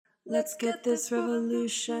Let's get this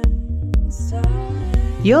revolution started.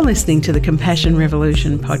 You're listening to the Compassion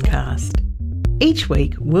Revolution podcast. Each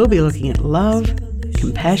week, we'll be looking at love,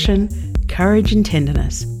 compassion, courage and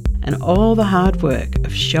tenderness, and all the hard work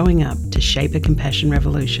of showing up to shape a compassion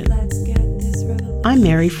revolution. I'm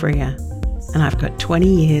Mary Freer, and I've got 20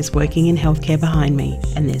 years working in healthcare behind me,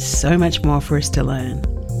 and there's so much more for us to learn.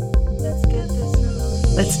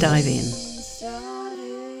 Let's dive in.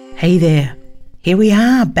 Hey there. Here we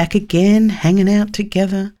are, back again, hanging out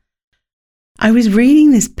together. I was reading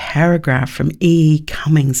this paragraph from E.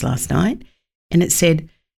 Cummings last night, and it said,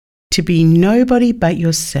 "To be nobody but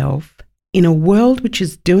yourself in a world which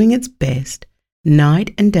is doing its best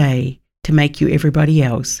night and day to make you everybody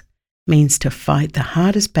else means to fight the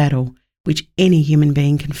hardest battle which any human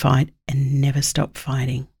being can fight and never stop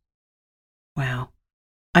fighting." Wow.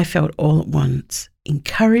 I felt all at once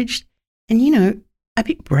encouraged and, a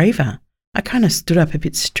bit braver. I kind of stood up a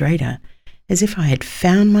bit straighter, as if I had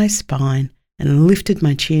found my spine and lifted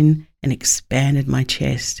my chin and expanded my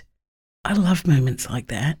chest. I love moments like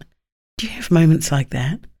that. Do you have moments like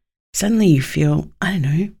that? Suddenly you feel,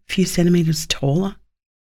 a few centimetres taller.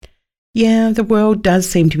 Yeah, the world does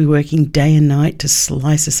seem to be working day and night to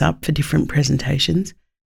slice us up for different presentations.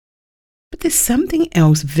 But there's something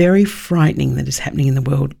else very frightening that is happening in the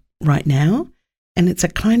world right now, and it's a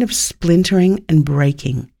kind of splintering and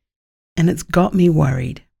breaking. And it's got me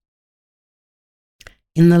worried.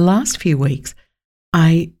 In the last few weeks,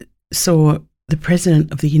 I saw the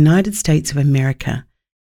President of the United States of America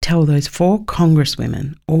tell those 4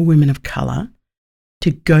 congresswomen, all women of colour,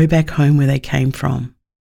 to go back home where they came from.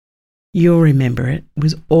 You'll remember it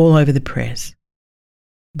was all over the press.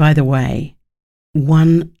 By the way,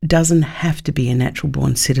 one doesn't have to be a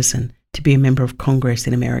natural-born citizen to be a member of Congress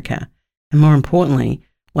in America. And more importantly,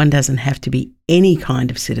 one doesn't have to be any kind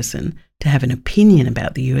of citizen to have an opinion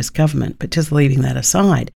about the US government, but just leaving that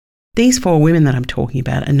aside, these 4 women that I'm talking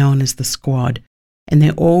about are known as the Squad, and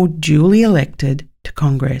they're all duly elected to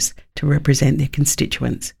Congress to represent their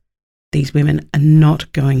constituents. These women are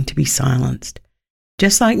not going to be silenced.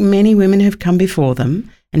 Just like many women have come before them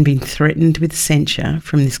and been threatened with censure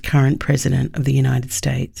from this current President of the United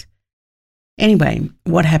States. Anyway,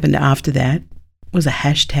 what happened after that was a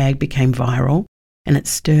hashtag became viral, and it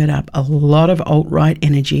stirred up a lot of alt-right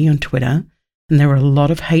energy on Twitter, and there were a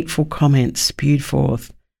lot of hateful comments spewed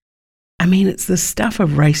forth. It's the stuff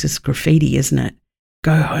of racist graffiti, isn't it?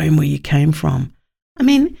 Go home where you came from.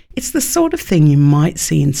 It's the sort of thing you might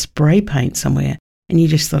see in spray paint somewhere, and you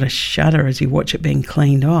just sort of shudder as you watch it being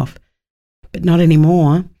cleaned off. But not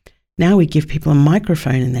anymore. Now we give people a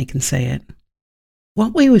microphone and they can say it.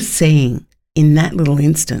 What we were seeing in that little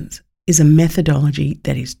instance is a methodology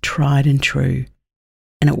that is tried and true.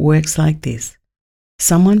 And it works like this.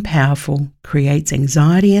 Someone powerful creates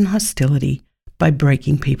anxiety and hostility by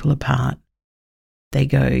breaking people apart. They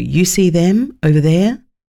go, you see them over there?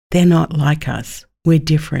 They're not like us. We're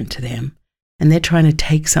different to them. And they're trying to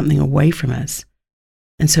take something away from us.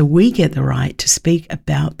 And so we get the right to speak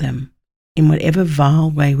about them in whatever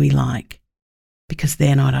vile way we like, because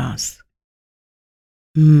they're not us.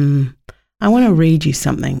 I want to read you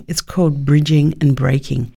something. It's called Bridging and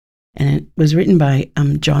Breaking. And it was written by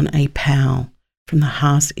John A. Powell from the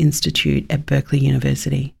Haas Institute at Berkeley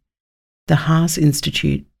University. The Haas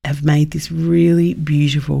Institute have made this really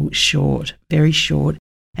beautiful, very short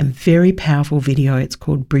and very powerful video. It's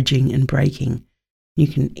called Bridging and Breaking. You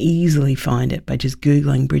can easily find it by just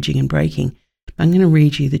Googling Bridging and Breaking. I'm going to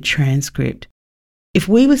read you the transcript. If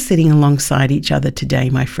we were sitting alongside each other today,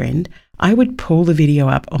 my friend, I would pull the video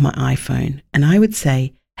up on my iPhone and I would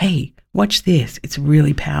say, hey, watch this, it's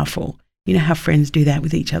really powerful. You know how friends do that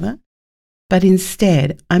with each other? But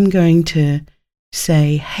instead, I'm going to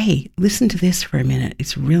say, hey, listen to this for a minute.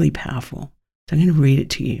 It's really powerful. So I'm going to read it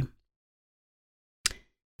to you.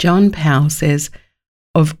 John Powell says,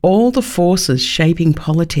 of all the forces shaping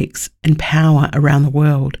politics and power around the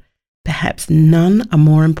world, perhaps none are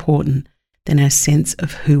more important than our sense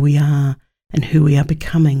of who we are and who we are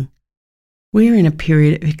becoming. We're in a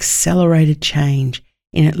period of accelerated change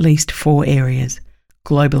in at least 4 areas: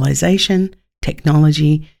 globalization,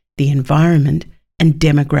 technology, the environment, and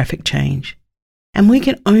demographic change. And we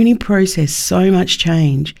can only process so much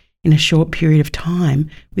change in a short period of time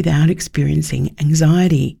without experiencing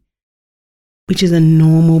anxiety, which is a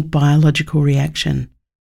normal biological reaction.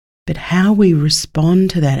 But how we respond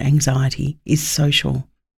to that anxiety is social.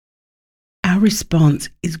 Our response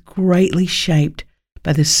is greatly shaped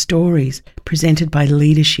by the stories presented by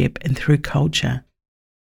leadership and through culture.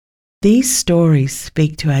 These stories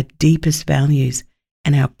speak to our deepest values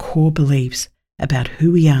and our core beliefs about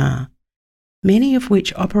who we are. many of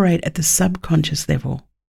which operate at the subconscious level.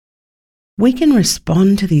 We can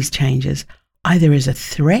respond to these changes either as a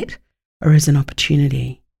threat or as an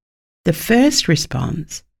opportunity. The first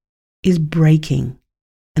response is breaking,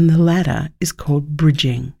 and the latter is called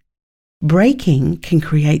bridging. Breaking can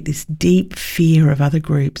create this deep fear of other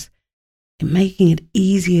groups, and making it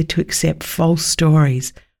easier to accept false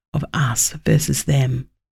stories of us versus them.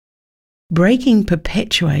 Breaking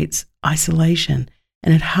perpetuates isolation,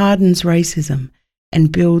 and it hardens racism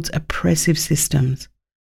and builds oppressive systems,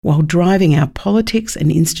 while driving our politics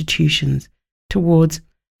and institutions towards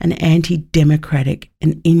an anti-democratic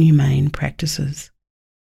and inhumane practices.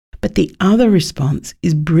 But the other response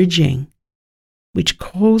is bridging, which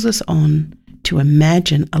calls us on to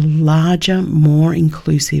imagine a larger, more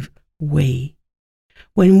inclusive we.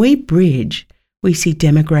 When we bridge, we see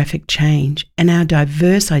demographic change and our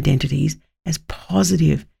diverse identities as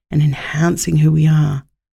positive and enhancing who we are.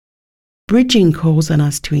 Bridging calls on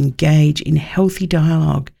us to engage in healthy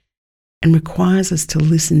dialogue and requires us to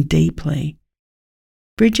listen deeply.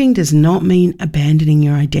 Bridging does not mean abandoning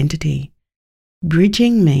your identity.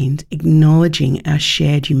 Bridging means acknowledging our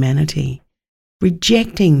shared humanity,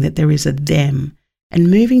 rejecting that there is a them, and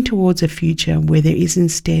moving towards a future where there is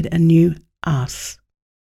instead a new us.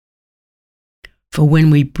 For when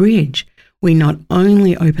we bridge, we not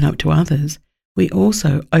only open up to others, we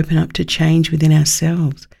also open up to change within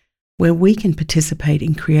ourselves, where we can participate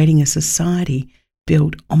in creating a society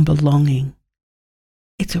built on belonging.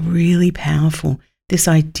 It's really powerful, this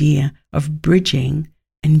idea of bridging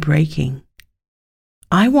and breaking.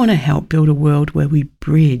 I want to help build a world where we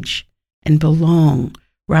bridge and belong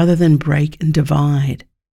rather than break and divide.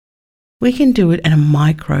 We can do it at a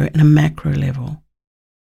micro and a macro level.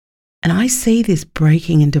 And I see this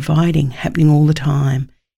breaking and dividing happening all the time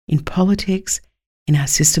in politics, in our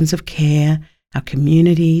systems of care, our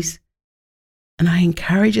communities. And I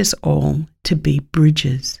encourage us all to be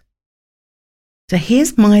bridges. So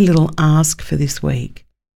here's my little ask for this week.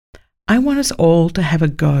 I want us all to have a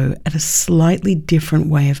go at a slightly different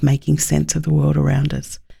way of making sense of the world around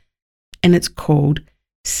us. And it's called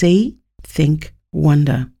See, Think,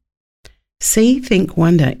 Wonder. See, Think,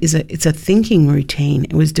 Wonder it's a thinking routine.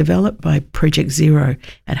 It was developed by Project Zero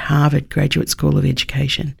at Harvard Graduate School of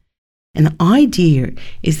Education. And the idea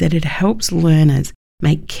is that it helps learners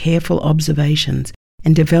make careful observations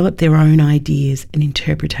and develop their own ideas and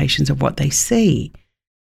interpretations of what they see.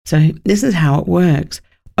 So this is how it works.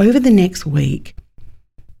 Over the next week,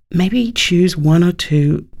 maybe choose one or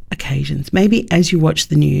two occasions, maybe as you watch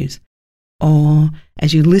the news, or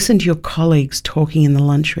as you listen to your colleagues talking in the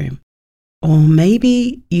lunchroom, or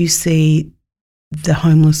maybe you see the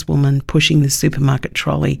homeless woman pushing the supermarket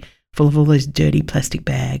trolley full of all those dirty plastic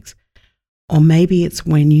bags, or maybe it's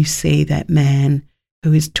when you see that man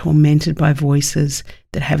who is tormented by voices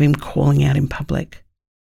that have him calling out in public,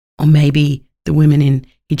 or maybe the women in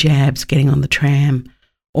hijabs getting on the tram,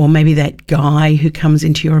 or maybe that guy who comes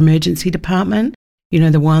into your emergency department, you know,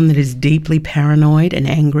 the one that is deeply paranoid and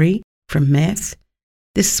angry from meth.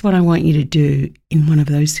 This is what I want you to do in one of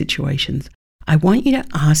those situations. I want you to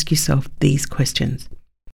ask yourself these questions.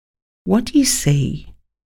 What do you see?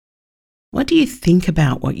 What do you think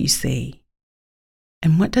about what you see?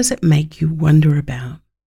 And what does it make you wonder about?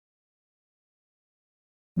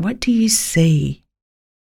 What do you see?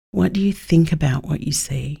 What do you think about what you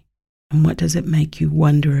see? And what does it make you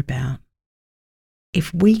wonder about?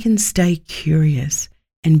 If we can stay curious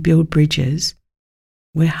and build bridges,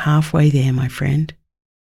 we're halfway there, my friend.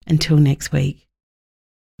 Until next week,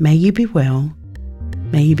 may you be well,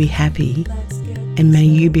 may you be happy, and may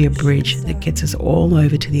you be a bridge that gets us all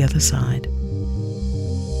over to the other side.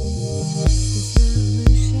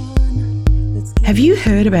 Have you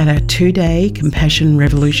heard about our 2-day Compassion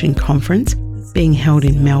Revolution conference being held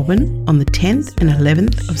in Melbourne on the 10th and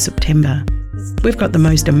 11th of September? We've got the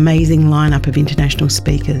most amazing lineup of international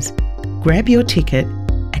speakers. Grab your ticket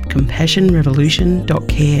at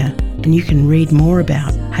compassionrevolution.care and you can read more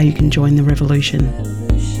about how you can join the revolution.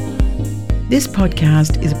 This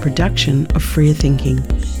podcast is a production of Freer Thinking,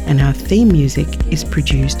 and our theme music is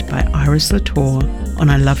produced by Iris Latour on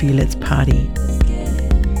I Love You Let's Party.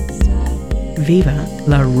 Viva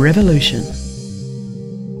la Revolution!